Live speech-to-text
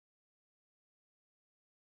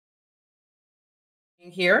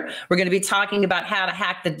Here, we're going to be talking about how to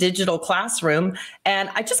hack the digital classroom. And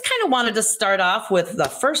I just kind of wanted to start off with the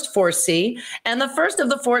first 4C. And the first of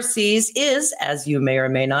the 4Cs is, as you may or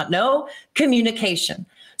may not know, communication.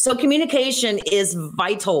 So communication is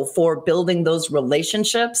vital for building those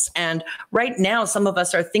relationships. And right now, some of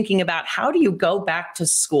us are thinking about how do you go back to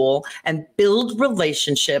school and build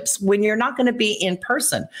relationships when you're not going to be in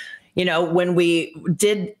person? You know, when we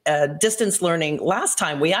did distance learning last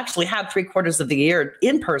time, we actually had 3/4 of the year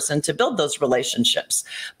in person to build those relationships.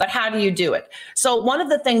 But how do you do it? So one of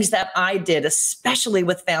the things that I did, especially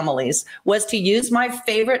with families, was to use my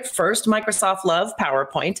favorite first Microsoft Love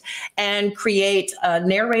PowerPoint and create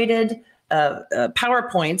narrated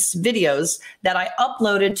PowerPoints, videos that I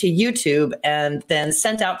uploaded to YouTube and then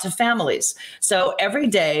sent out to families. So every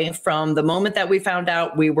day from the moment that we found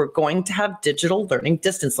out we were going to have digital learning,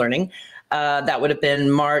 distance learning, that would have been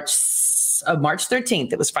March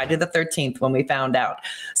 13th. It was Friday the 13th when we found out.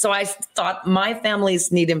 So I thought my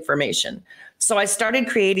families need information. So I started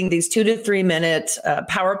creating these 2 to 3 minute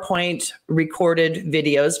PowerPoint recorded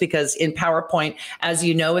videos, because in PowerPoint, as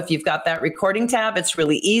you know, if you've got that recording tab, it's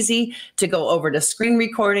really easy to go over to screen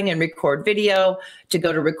recording and record video, to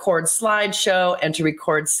go to record slideshow and to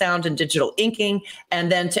record sound and digital inking,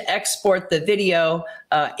 and then to export the video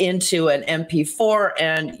into an MP4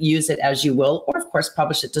 and use it as you will, or of course,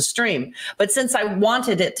 publish it to stream. But since I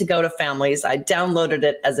wanted it to go to families, I downloaded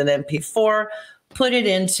it as an MP4, put it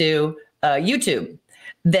into YouTube.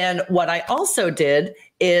 Then what I also did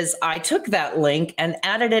is I took that link and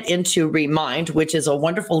added it into Remind, which is a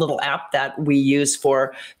wonderful little app that we use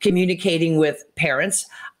for communicating with parents.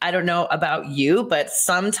 I don't know about you, but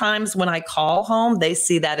sometimes when I call home, they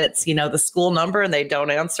see that it's, you know, the school number and they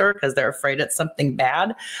don't answer because they're afraid it's something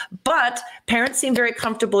bad. But parents seem very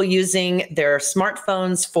comfortable using their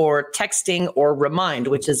smartphones for texting or Remind,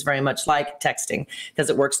 which is very much like texting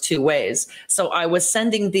because it works 2 ways. So I was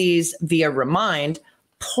sending these via Remind.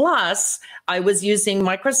 Plus, I was using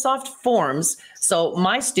Microsoft Forms. So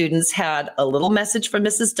my students had a little message from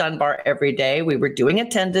Mrs. Dunbar every day. We were doing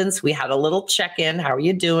attendance. We had a little check-in. How are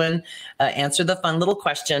you doing? Answer the fun little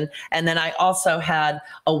question. And then I also had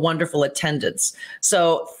a wonderful attendance.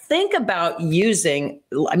 So think about using,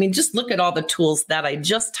 I mean, just look at all the tools that I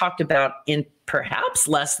just talked about in perhaps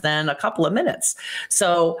less than a couple of minutes.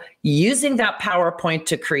 So using that PowerPoint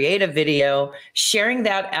to create a video, sharing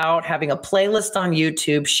that out, having a playlist on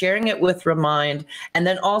YouTube, sharing it with Remind, and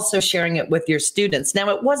then also sharing it with your students. Now,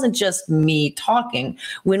 it wasn't just me talking.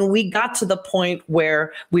 When we got to the point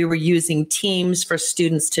where we were using Teams for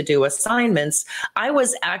students to do assignments, I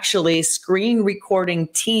was actually screen recording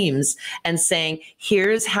Teams and saying,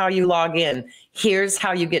 here's how you log in. Here's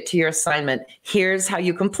how you get to your assignment. Here's how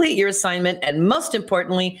you complete your assignment. And most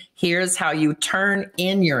importantly, here's how you turn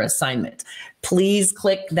in your assignment. Please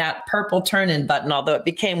click that purple turn in button, although it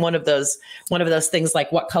became one of those things like,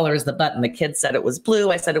 what color is the button? The kids said it was blue.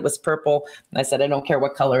 I said it was purple. And I said, I don't care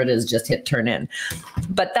what color it is, just hit turn in.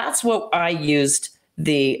 But that's what I used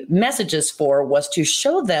the messages for, was to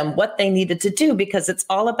show them what they needed to do, because it's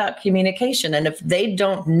all about communication. And if they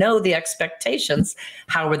don't know the expectations,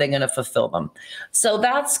 how are they going to fulfill them? So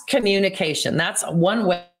that's communication. That's one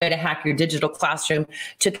way to hack your digital classroom,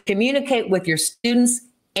 to communicate with your students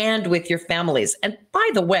and with your families. And by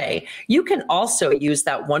the way, you can also use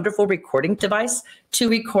that wonderful recording device to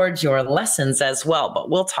record your lessons as well, but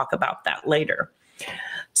we'll talk about that later.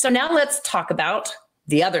 So now let's talk about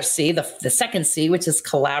the other C, the second C, which is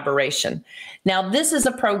collaboration. Now, this is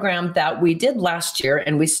a program that we did last year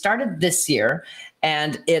and we started this year,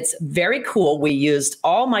 and it's very cool. We used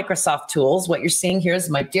all Microsoft tools. What you're seeing here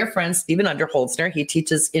is my dear friend, Stephen Underholzner. He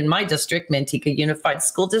teaches in my district, Manteca Unified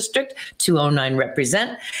School District, 209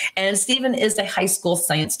 represent. And Stephen is a high school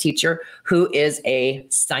science teacher who is a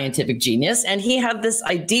scientific genius. And he had this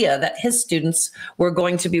idea that his students were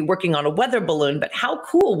going to be working on a weather balloon, but how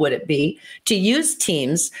cool would it be to use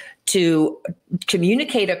Teams to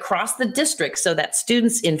communicate across the district so that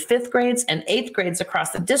students in 5th grades and 8th grades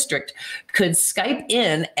across the district could Skype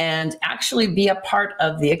in and actually be a part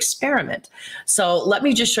of the experiment. So let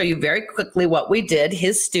me just show you very quickly what we did.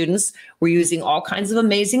 His students were using all kinds of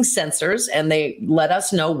amazing sensors, and they let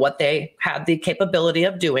us know what they had the capability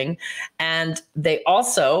of doing. And they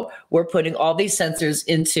also were putting all these sensors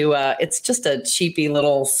into, it's just a cheapy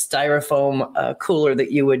little styrofoam cooler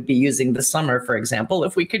that you would be using this summer, for example,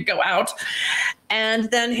 if we could go out.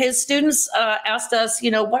 And then his students asked us,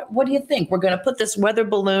 what do you think? We're going to put this weather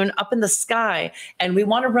balloon up in the sky and we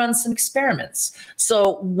want to run some experiments.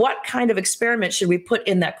 So what kind of experiment should we put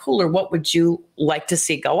in that cooler? What would you like to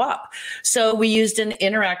see go up? So we used an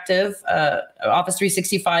interactive Office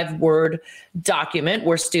 365 Word document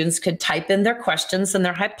where students could type in their questions and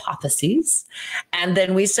their hypotheses. And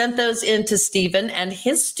then we sent those in to Stephen, and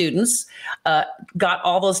his students got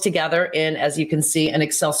all those together in, as you can see, an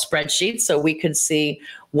Excel spreadsheet. So we could see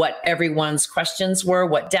what everyone's questions were,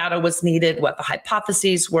 what data was needed, what the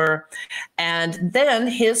hypotheses were. And then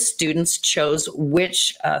his students chose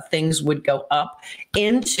which things would go up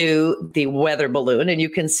into the weather balloon. And you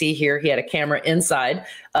can see here, he had a camera inside.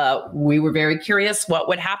 We were very curious what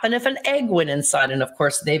would happen if an egg went inside. And of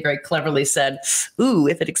course, they very cleverly said, ooh,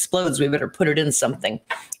 if it explodes, we better put it in something.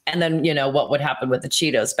 And then, what would happen with the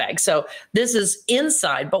Cheetos bag. So this is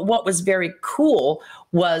inside, but what was very cool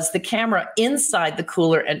was the camera inside the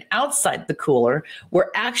cooler and outside the cooler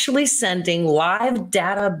were actually sending live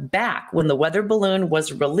data back when the weather balloon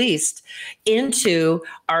was released into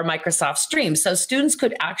our Microsoft stream. So students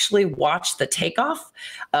could actually watch the takeoff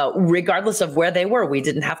regardless of where they were. We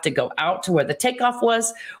didn't have to go out to where the takeoff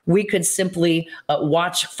was. We could simply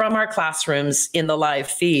watch from our classrooms in the live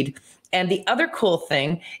feed. And the other cool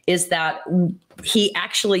thing is that he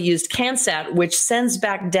actually used CanSat, which sends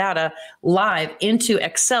back data live into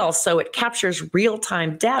Excel. So it captures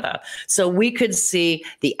real-time data. So we could see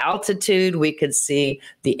the altitude, we could see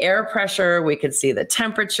the air pressure, we could see the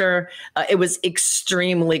temperature. It was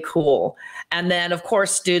extremely cool. And then, of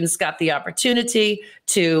course, students got the opportunity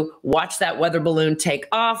to watch that weather balloon take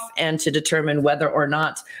off and to determine whether or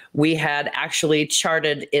not we had actually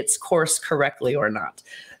charted its course correctly or not.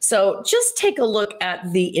 So just take a look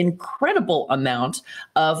at the incredible amount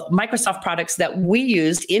of Microsoft products that we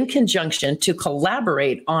used in conjunction to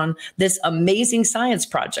collaborate on this amazing science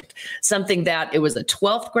project, something that it was a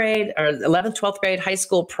 12th grade or 11th, 12th grade high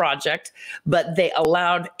school project, but they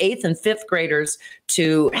allowed 8th and 5th graders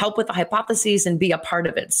to help with the hypotheses and be a part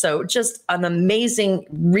of it. So just an amazing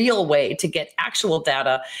real way to get actual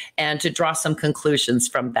data and to draw some conclusions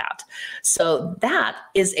from that. So that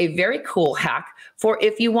is a very cool hack for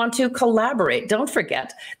if you want to collaborate. Don't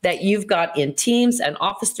forget that you've got in Teams and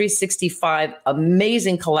Office 365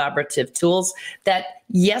 amazing collaborative tools that,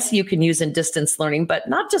 yes, you can use in distance learning, but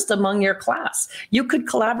not just among your class. You could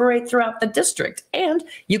collaborate throughout the district, and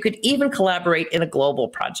you could even collaborate in a global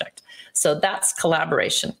project. So that's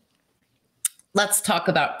collaboration. Let's talk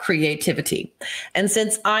about creativity. And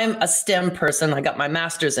since I'm a STEM person, I got my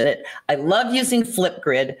master's in it, I love using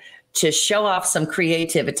Flipgrid to show off some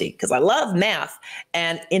creativity because I love math.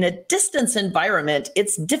 And in a distance environment,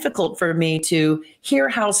 it's difficult for me to hear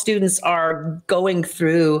how students are going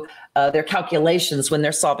through their calculations when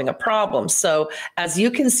they're solving a problem. So as you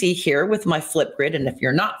can see here with my Flipgrid, and if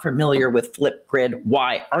you're not familiar with Flipgrid,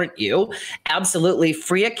 why aren't you? Absolutely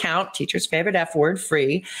free account, teacher's favorite F word,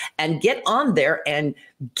 free, and get on there and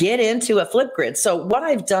get into a Flipgrid. So what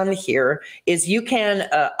I've done here is you can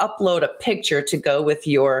upload a picture to go with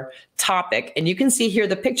your topic. And you can see here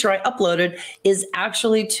the picture I uploaded is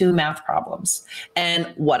actually 2 math problems.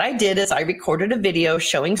 And what I did is I recorded a video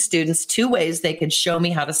showing students 2 ways they could show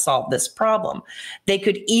me how to solve this problem. They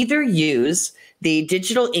could either use the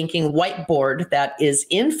digital inking whiteboard that is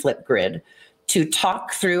in Flipgrid to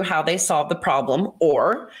talk through how they solve the problem,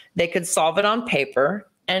 or they could solve it on paper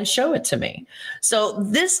and show it to me. So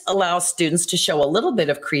this allows students to show a little bit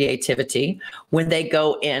of creativity when they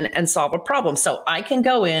go in and solve a problem. So I can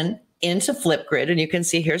go into Flipgrid, and you can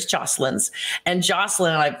see here's Jocelyn's. And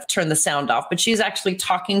Jocelyn, I've turned the sound off, but she's actually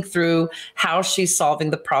talking through how she's solving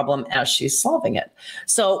the problem as she's solving it.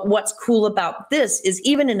 So what's cool about this is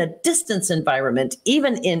even in a distance environment,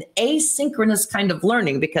 even in asynchronous kind of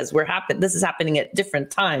learning, because this is happening at different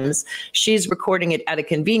times. She's recording it at a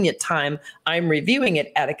convenient time. I'm reviewing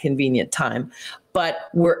it at a convenient time. But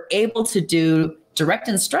we're able to do direct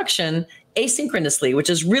instruction asynchronously, which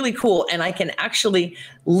is really cool. And I can actually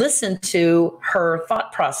listen to her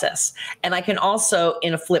thought process. And I can also,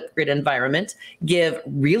 in a Flipgrid environment, give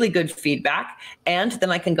really good feedback. And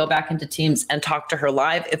then I can go back into Teams and talk to her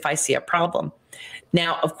live if I see a problem.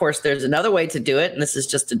 Now, of course, there's another way to do it, and this is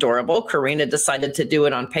just adorable. Karina decided to do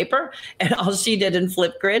it on paper, and all she did in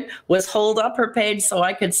Flipgrid was hold up her page so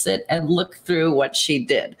I could sit and look through what she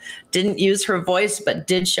did. didn't use her voice, but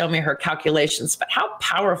did show me her calculations. But how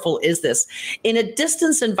powerful is this? In a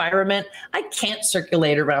distance environment, I can't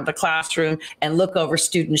circulate around the classroom and look over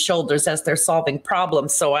students' shoulders as they're solving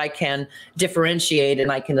problems, so I can differentiate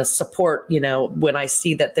and I can support, when I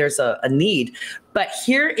see that there's a need. But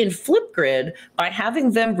here in Flipgrid, by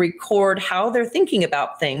having them record how they're thinking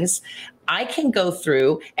about things, I can go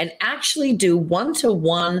through and actually do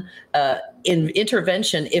one-to-one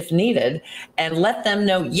intervention if needed and let them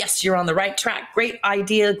know, yes, you're on the right track. Great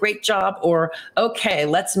idea. Great job. Or, okay,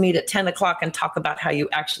 let's meet at 10 o'clock and talk about how you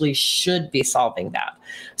actually should be solving that.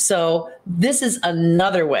 So this is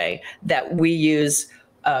another way that we use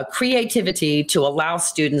creativity to allow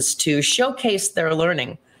students to showcase their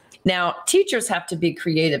learning. Now, teachers have to be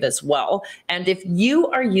creative as well. And if you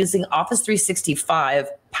are using Office 365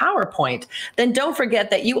 PowerPoint, then don't forget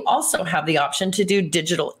that you also have the option to do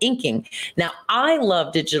digital inking. Now, I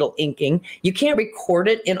love digital inking. You can't record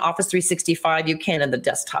it in Office 365. You can in the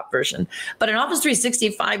desktop version. But in Office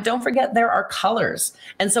 365, don't forget there are colors.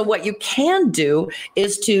 And so what you can do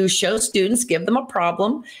is to show students, give them a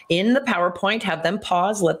problem in the PowerPoint, have them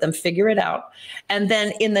pause, let them figure it out. And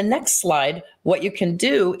then in the next slide, what you can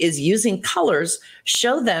do is using colors,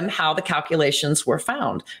 show them how the calculations were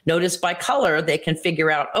found. Notice by color, they can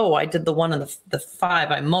figure out, oh, I did the 1 and the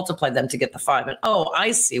 5. I multiplied them to get the 5. And oh,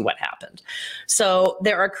 I see what happened. So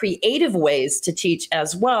there are creative ways to teach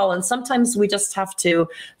as well. And sometimes we just have to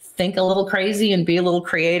think a little crazy and be a little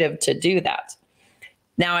creative to do that.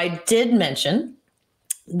 Now, I did mention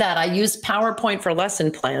that I use PowerPoint for lesson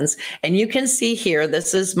plans. And you can see here,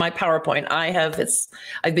 this is my PowerPoint.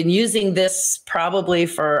 I've been using this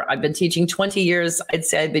I've been teaching 20 years. I'd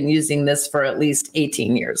say I've been using this for at least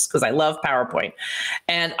 18 years because I love PowerPoint.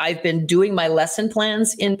 And I've been doing my lesson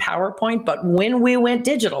plans in PowerPoint. But when we went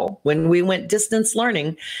digital, when we went distance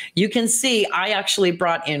learning, you can see I actually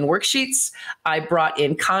brought in worksheets. I brought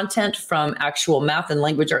in content from actual math and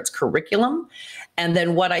language arts curriculum. And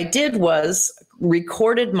then what I did was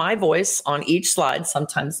recorded my voice on each slide,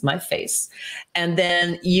 sometimes my face, and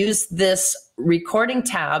then used this recording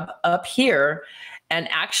tab up here and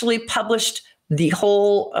actually published the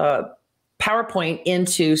whole PowerPoint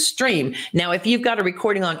into Stream. Now, if you've got a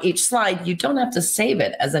recording on each slide, you don't have to save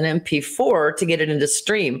it as an MP4 to get it into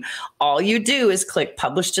Stream. All you do is click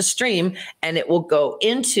Publish to Stream, and it will go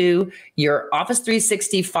into your Office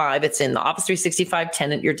 365. It's in the Office 365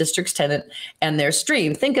 tenant, your district's tenant, and their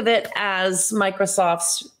Stream. Think of it as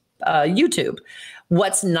Microsoft's YouTube.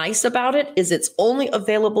 What's nice about it is it's only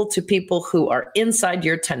available to people who are inside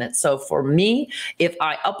your tenant. So for me, if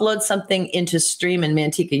I upload something into Stream in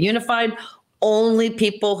Manteca Unified, only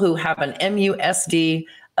people who have an MUSD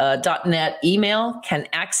 .NET email can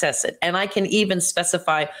access it. And I can even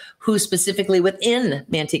specify who specifically within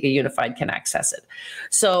Manteca Unified can access it.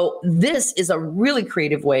 So this is a really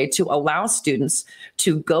creative way to allow students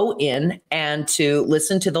to go in and to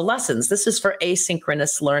listen to the lessons. This is for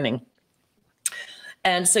asynchronous learning.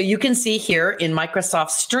 And so you can see here in Microsoft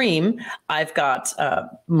Stream, I've got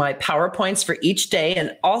my PowerPoints for each day,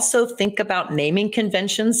 and also think about naming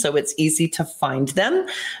conventions so it's easy to find them.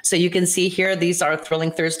 So you can see here, these are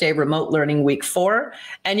Thrilling Thursday Remote Learning Week 4.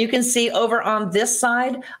 And you can see over on this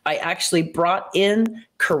side, I actually brought in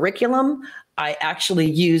curriculum. I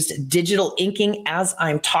actually used digital inking as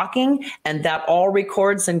I'm talking, and that all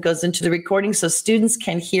records and goes into the recording so students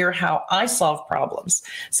can hear how I solve problems,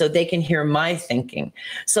 so they can hear my thinking.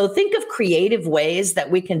 So think of creative ways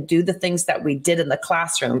that we can do the things that we did in the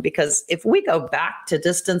classroom, because if we go back to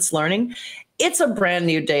distance learning, it's a brand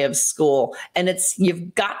new day of school, and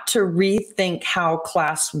you've got to rethink how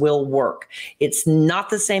class will work. It's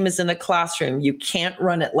not the same as in a classroom. You can't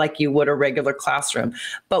run it like you would a regular classroom,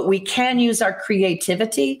 but we can use our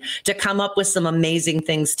creativity to come up with some amazing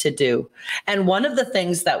things to do. And one of the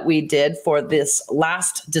things that we did for this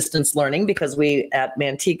last distance learning, because we at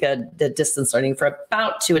Manteca did distance learning for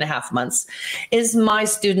about 2.5 months, is my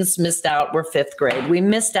students missed out. We're 5th grade. We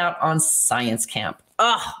missed out on science camp.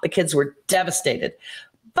 Oh, the kids were devastated.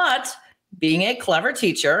 But being a clever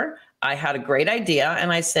teacher, I had a great idea.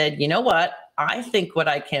 And I said, you know what? I think what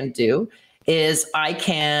I can do is I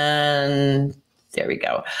can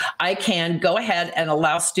go ahead and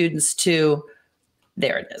allow students to,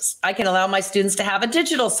 there it is. I can allow my students to have a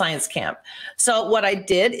digital science camp. So what I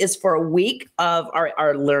did is, for a week of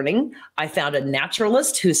our learning, I found a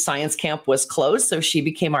naturalist whose science camp was closed. So she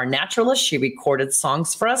became our naturalist. She recorded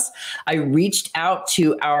songs for us. I reached out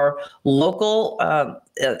to our local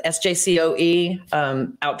SJCOE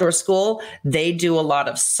outdoor school, they do a lot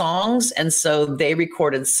of songs. And so they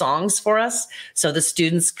recorded songs for us so the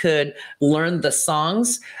students could learn the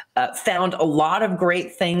songs. Found a lot of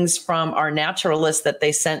great things from our naturalist that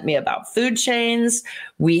they sent me about food chains.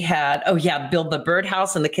 We had, build the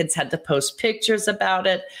birdhouse, and the kids had to post pictures about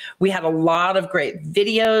it. We had a lot of great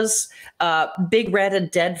videos. Big Red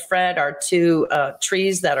and Dead Fred are two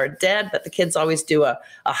trees that are dead, but the kids always do a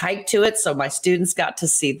hike to it. So my students got to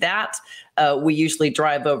see that. We usually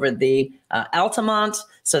drive over the Altamont,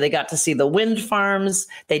 so they got to see the wind farms.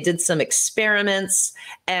 They did some experiments,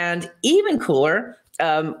 and even cooler,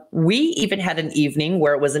 we even had an evening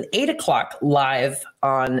where it was an 8 o'clock live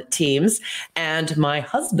on Teams, and my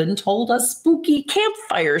husband told a spooky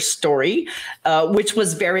campfire story, which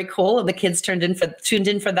was very cool. And the kids tuned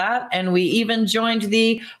in for that, and we even joined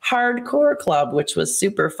the hardcore club, which was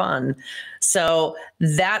super fun. So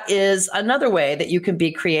that is another way that you can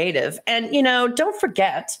be creative. And don't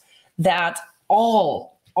forget that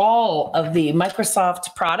all of the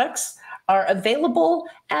Microsoft products are available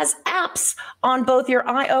as apps on both your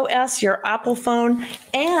iOS, your Apple phone,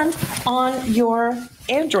 and on your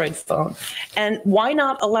Android phone. And why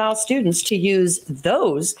not allow students to use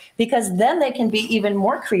those? Because then they can be even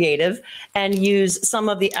more creative and use some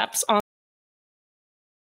of the apps on.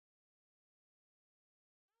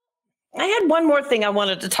 I had one more thing I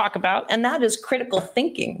wanted to talk about, and that is critical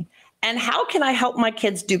thinking. And how can I help my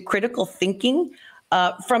kids do critical thinking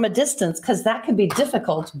from a distance? Because that can be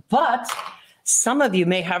difficult. But some of you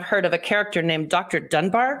may have heard of a character named Dr.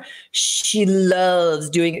 Dunbar. She loves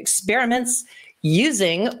doing experiments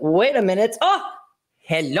using, wait a minute. Oh,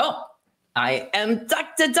 hello. I am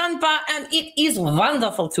Dr. Dunbar, and it is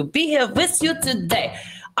wonderful to be here with you today.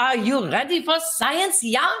 Are you ready for science?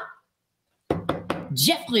 Yeah?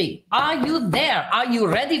 Jeffrey, are you there? Are you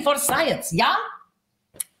ready for science? Yeah?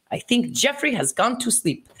 I think Jeffrey has gone to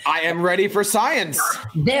sleep. I am ready for science.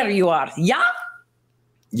 There you are. Yeah?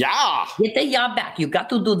 Yeah. Get the yeah back. You got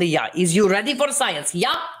to do the yeah. Is you ready for science?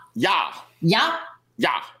 Yeah? Yeah. Yeah?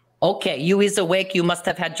 Yeah. Okay, you is awake. You must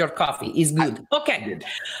have had your coffee. Is good. Okay.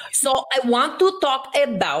 So I want to talk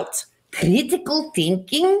about critical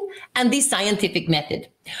thinking and the scientific method.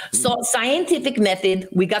 So scientific method,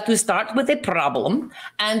 we got to start with a problem.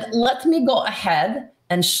 And let me go ahead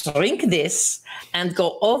and shrink this and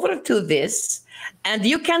go over to this. And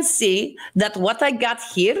you can see that what I got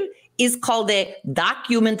here is called a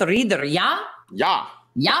document reader. Yeah? Yeah.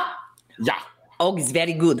 Yeah? Yeah. Oh, it's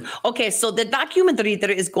very good. Okay, so the document reader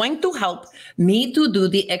is going to help me to do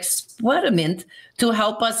the experiment to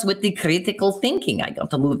help us with the critical thinking. I got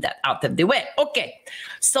to move that out of the way. Okay,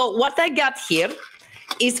 so what I got here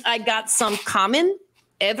is I got some common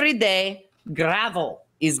everyday gravel.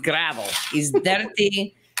 Is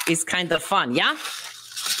dirty, is kind of fun, yeah?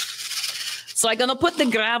 So I'm gonna put the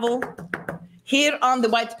gravel here on the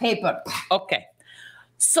white paper. Okay,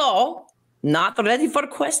 so not ready for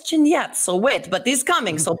question yet, so wait, but it's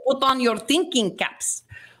coming. So put on your thinking caps.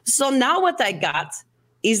 So now what I got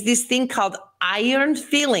is this thing called iron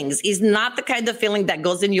fillings. Is not the kind of filling that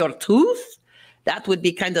goes in your tooth. That would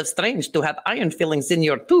be kind of strange to have iron fillings in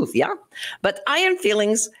your tooth, yeah? But iron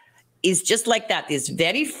fillings is just like that. It's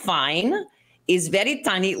very fine, is very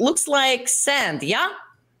tiny. It looks like sand, yeah?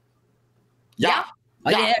 Yeah. Oh,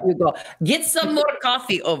 yeah. There you go. Get some more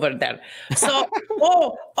coffee over there. So,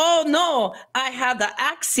 oh no, I had an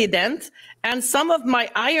accident and some of my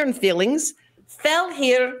iron fillings fell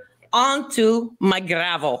here onto my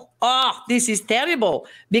gravel. Oh, this is terrible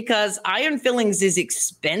because iron fillings is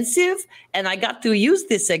expensive and I got to use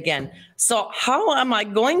this again. So how am I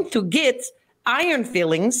going to get iron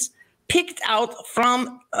fillings picked out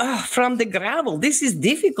from the gravel? This is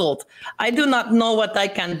difficult. I do not know what I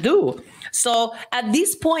can do. So at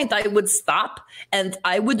this point, I would stop and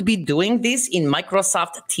I would be doing this in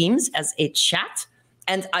Microsoft Teams as a chat.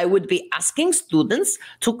 And I would be asking students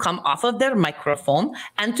to come off of their microphone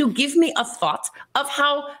and to give me a thought of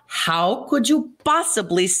how could you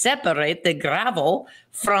possibly separate the gravel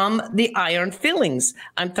from the iron fillings.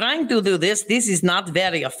 I'm trying to do this. This is not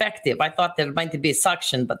very effective. I thought there might be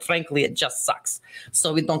suction, but frankly, it just sucks.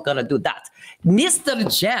 So we don't gonna do that.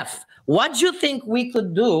 Mr. Jeff, what do you think we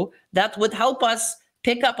could do that would help us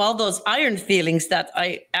pick up all those iron fillings that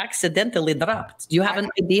I accidentally dropped? Do you have an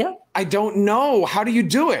idea? I don't know. How do you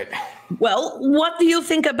do it? Well, what do you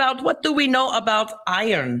think about, what do we know about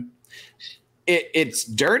iron? It's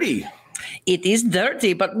dirty. It is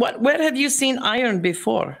dirty, but where have you seen iron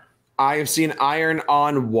before? I have seen iron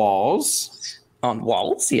on walls. On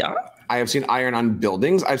walls, yeah. I have seen iron on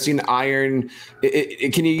buildings. I've seen iron.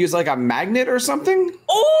 Can you use like a magnet or something?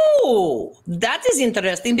 Oh, that is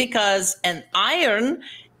interesting because an iron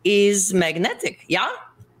is magnetic. Yeah.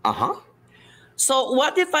 Uh-huh. So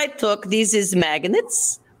what if I took these as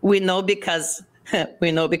magnets? We know because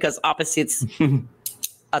opposites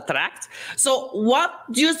attract. So what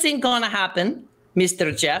do you think gonna happen,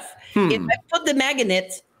 Mr. Jeff, if I put the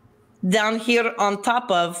magnet down here on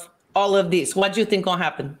top of all of these? What do you think gonna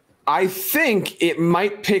happen? I think it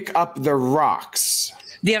might pick up the rocks.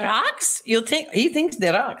 The rocks? You think he thinks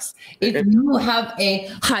the rocks? If you have a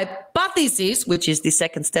hypothesis, which is the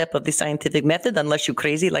second step of the scientific method, unless you're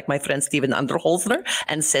crazy like my friend Steven Underholzer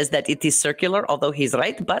and says that it is circular, although he's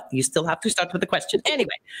right, but you still have to start with the question.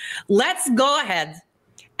 Anyway, let's go ahead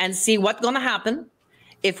and see what's going to happen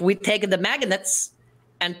if we take the magnets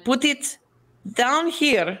and put it down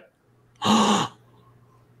here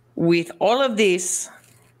with all of these.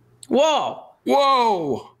 Whoa!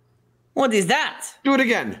 Whoa! What is that? Do it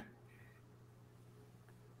again.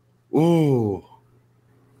 Ooh.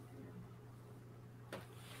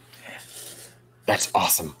 That's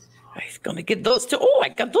awesome. I'm going to get those too. Oh, I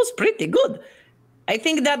got those pretty good. I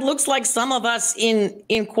think that looks like some of us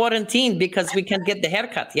in quarantine because we can't get the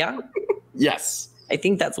haircut, yeah? Yes. I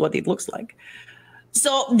think that's what it looks like.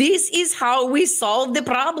 So this is how we solve the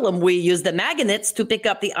problem. We use the magnets to pick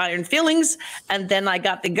up the iron fillings, and then I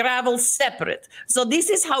got the gravel separate. So this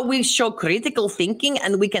is how we show critical thinking,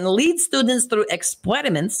 and we can lead students through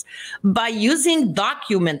experiments by using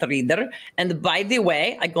document reader. And by the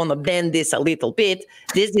way, I'm going to bend this a little bit.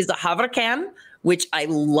 This is a hover cam, which I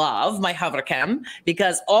love, my hover cam,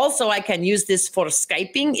 because also I can use this for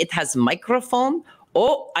Skyping. It has microphone.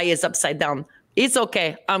 Oh, I is upside down. It's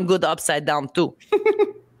okay. I'm good upside down too.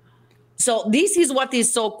 So this is what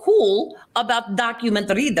is so cool about document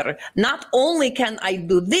reader. Not only can I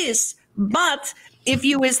do this, but if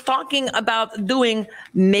you is talking about doing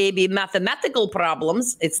maybe mathematical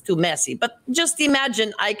problems, it's too messy. But just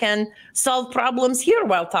imagine I can solve problems here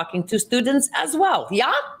while talking to students as well.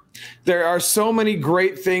 Yeah? There are so many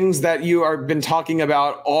great things that you have been talking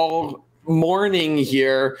about all morning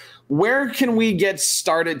here. Where can we get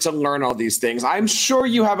started to learn all these things? I'm sure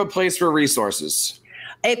you have a place for resources.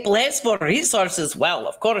 A place for resources? Well,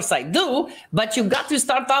 of course I do, but you've got to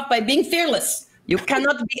start off by being fearless. You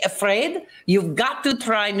cannot be afraid. You've got to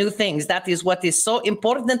try new things. That is what is so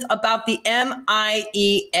important about the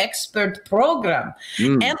MIE Expert Program.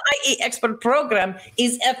 MIE Expert Program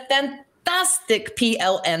is a fantastic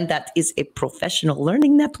PLN. That is a professional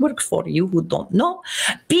learning network for you who don't know.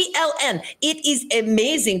 PLN, it is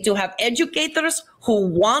amazing to have educators who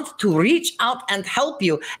want to reach out and help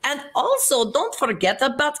you. And also, don't forget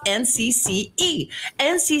about NCCE.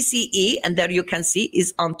 NCCE, and there you can see,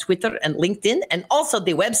 is on Twitter and LinkedIn. And also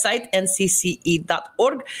the website,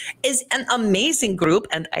 ncce.org, is an amazing group.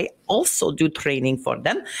 And I also do training for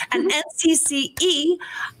them. And NCCE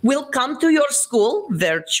will come to your school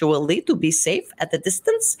virtually to be safe at a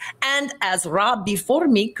distance. And as Rob before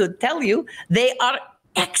me could tell you, they are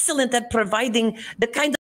excellent at providing the kind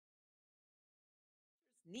of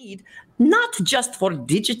need, not just for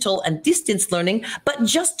digital and distance learning, but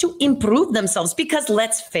just to improve themselves. Because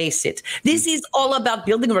let's face it, this is all about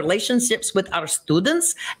building relationships with our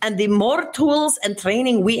students. And the more tools and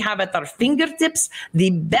training we have at our fingertips, the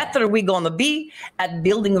better we're going to be at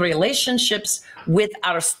building relationships with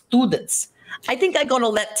our students. I think I'm going to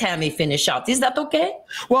let Tammy finish out. Is that okay?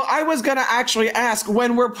 Well, I was going to actually ask,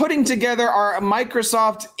 when we're putting together our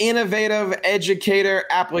Microsoft Innovative Educator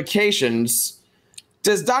applications,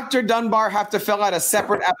 does Dr. Dunbar have to fill out a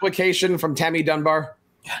separate application from Tammy Dunbar?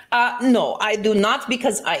 No, I do not,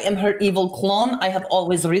 because I am her evil clone. I have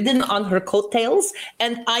always ridden on her coattails,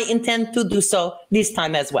 and I intend to do so this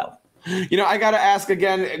time as well. You know, I got to ask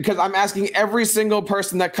again, because I'm asking every single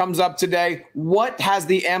person that comes up today, what has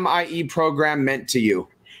the MIE program meant to you?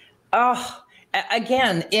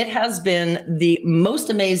 Again, it has been the most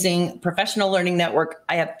amazing professional learning network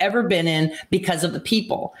I have ever been in because of the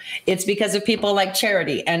people. It's because of people like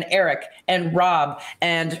Charity and Eric and Rob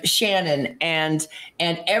and Shannon and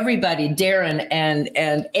everybody, Darren and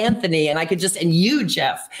Anthony, and and you,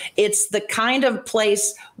 Jeff. It's the kind of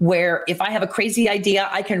place where if I have a crazy idea,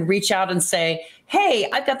 I can reach out and say, hey,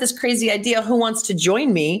 I've got this crazy idea. Who wants to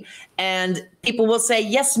join me? And people will say,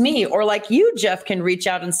 yes, me. Or like you, Jeff, can reach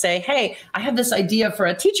out and say, hey, I have this idea for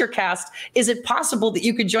a TeacherCast. Is it possible that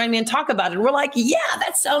you could join me and talk about it? And we're like, yeah,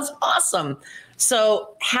 that sounds awesome.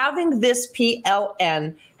 So having this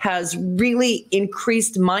PLN has really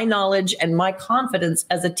increased my knowledge and my confidence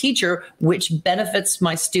as a teacher, which benefits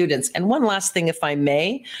my students. And one last thing, if I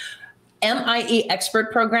may. MIE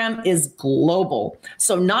Expert Program is global.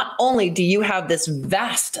 So not only do you have this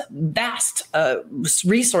vast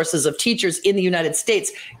resources of teachers in the United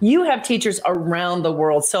States, you have teachers around the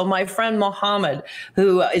world. So my friend Mohammed,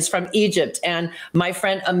 who is from Egypt, and my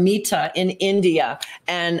friend Amita in India,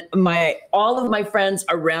 and all of my friends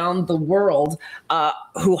around the world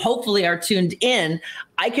who hopefully are tuned in,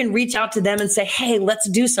 I can reach out to them and say, hey, let's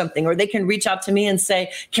do something. Or they can reach out to me and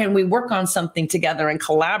say, can we work on something together and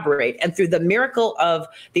collaborate? And through the miracle of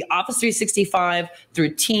the Office 365,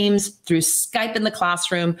 through Teams, through Skype in the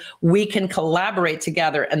classroom, we can collaborate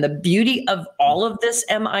together. And the beauty of all of this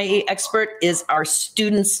MIE Expert is our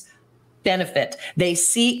students benefit. They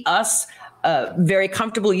see us very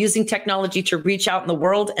comfortable using technology to reach out in the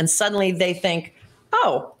world. And suddenly they think,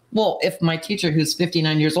 oh, well, if my teacher who's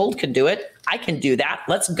 59 years old can do it, I can do that.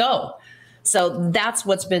 Let's go. So that's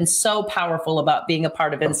what's been so powerful about being a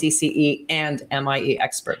part of NCCE and MIE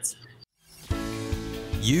Experts.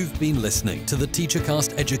 You've been listening to the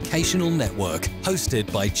TeacherCast Educational Network,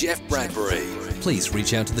 hosted by Jeff Bradbury. Please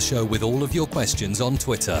reach out to the show with all of your questions on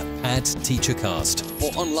Twitter @TeacherCast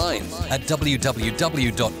or online at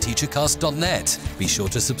www.teachercast.net. Be sure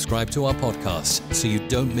to subscribe to our podcast so you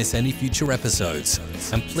don't miss any future episodes.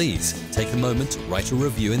 And please take a moment to write a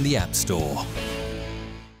review in the App Store.